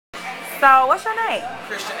So, what's your name?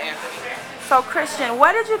 Christian Anthony. So, Christian,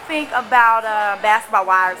 what did you think about Basketball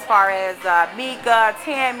Wives as far as Mika,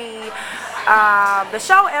 Tammy, the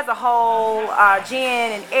show as a whole,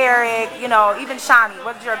 Jen and Eric, you know, even Shawnee?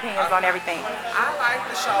 What's your opinions on everything? I like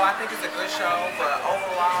the show. I think it's a good show, but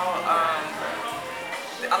overall,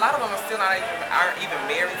 a lot of them aren't even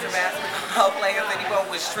married to basketball players anymore,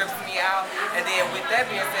 which trips me out. And then with that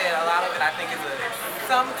being said, a lot of it I think is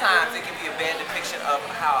sometimes it can be a bad depiction of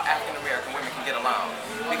how African American women can get along,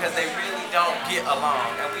 because they really don't get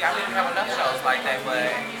along. And we have enough shows like that.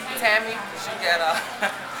 But Tammy, she got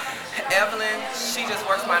Evelyn, she just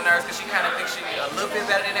works my nerves because she kind of thinks she's a little bit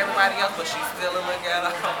better than everybody else, but she's still a little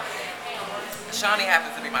ghetto. Shawnee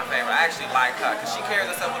happens to be my favorite. I actually like her because she carries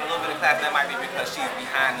herself with a little bit of class. That might be because she's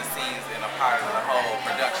behind the scenes and a part of the whole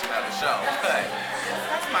production of the show. But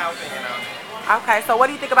that's my opinion on it. Okay, so what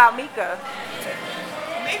do you think about Mika?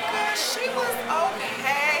 Mika, she was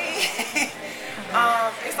okay.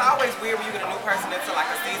 It's always weird when you get a new person into like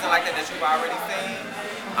a season like that you've already seen.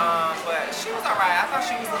 But she was alright. I thought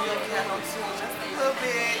she was a little ghetto too, just a little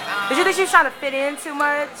bit. Did you think she was trying to fit in too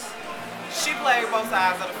much? She played both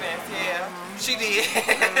sides of the fence, yeah. She did.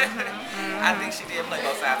 I think she did play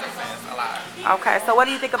both sides of the fence a lot. Okay, so what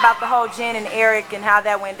do you think about the whole Jen and Eric and how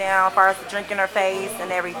that went down as far as the drink in her face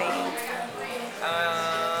and everything?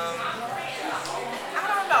 I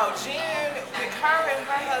don't know. Jen, with her and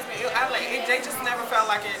her husband, they just never felt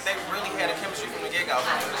like they really had a chemistry from the get-go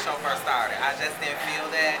when the show first started. I just didn't feel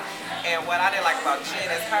that. And what I didn't like about Jen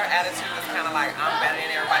is her attitude is kind of like, I'm better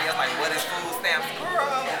than everybody else. Like, what is food stamps? Girl,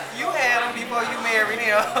 you had them before you married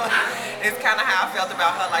him. It's kind of how I felt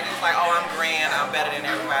about her. Like, it's like, oh, I'm grand, I'm better than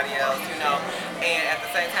everybody else, you know. And at the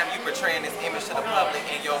same time, you portraying this image to the public,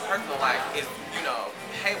 and your personal life is, you know,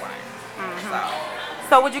 haywire.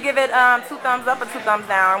 So would you give it 2 thumbs up or 2 thumbs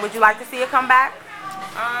down? Would you like to see it come back?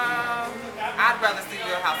 I'd rather see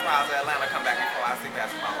Real Housewives of Atlanta come back before I see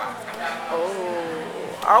Basketball Wives come back.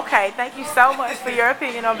 Oh, okay. Thank you so much for your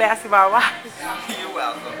opinion on Basketball Wives. You're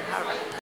welcome. All right.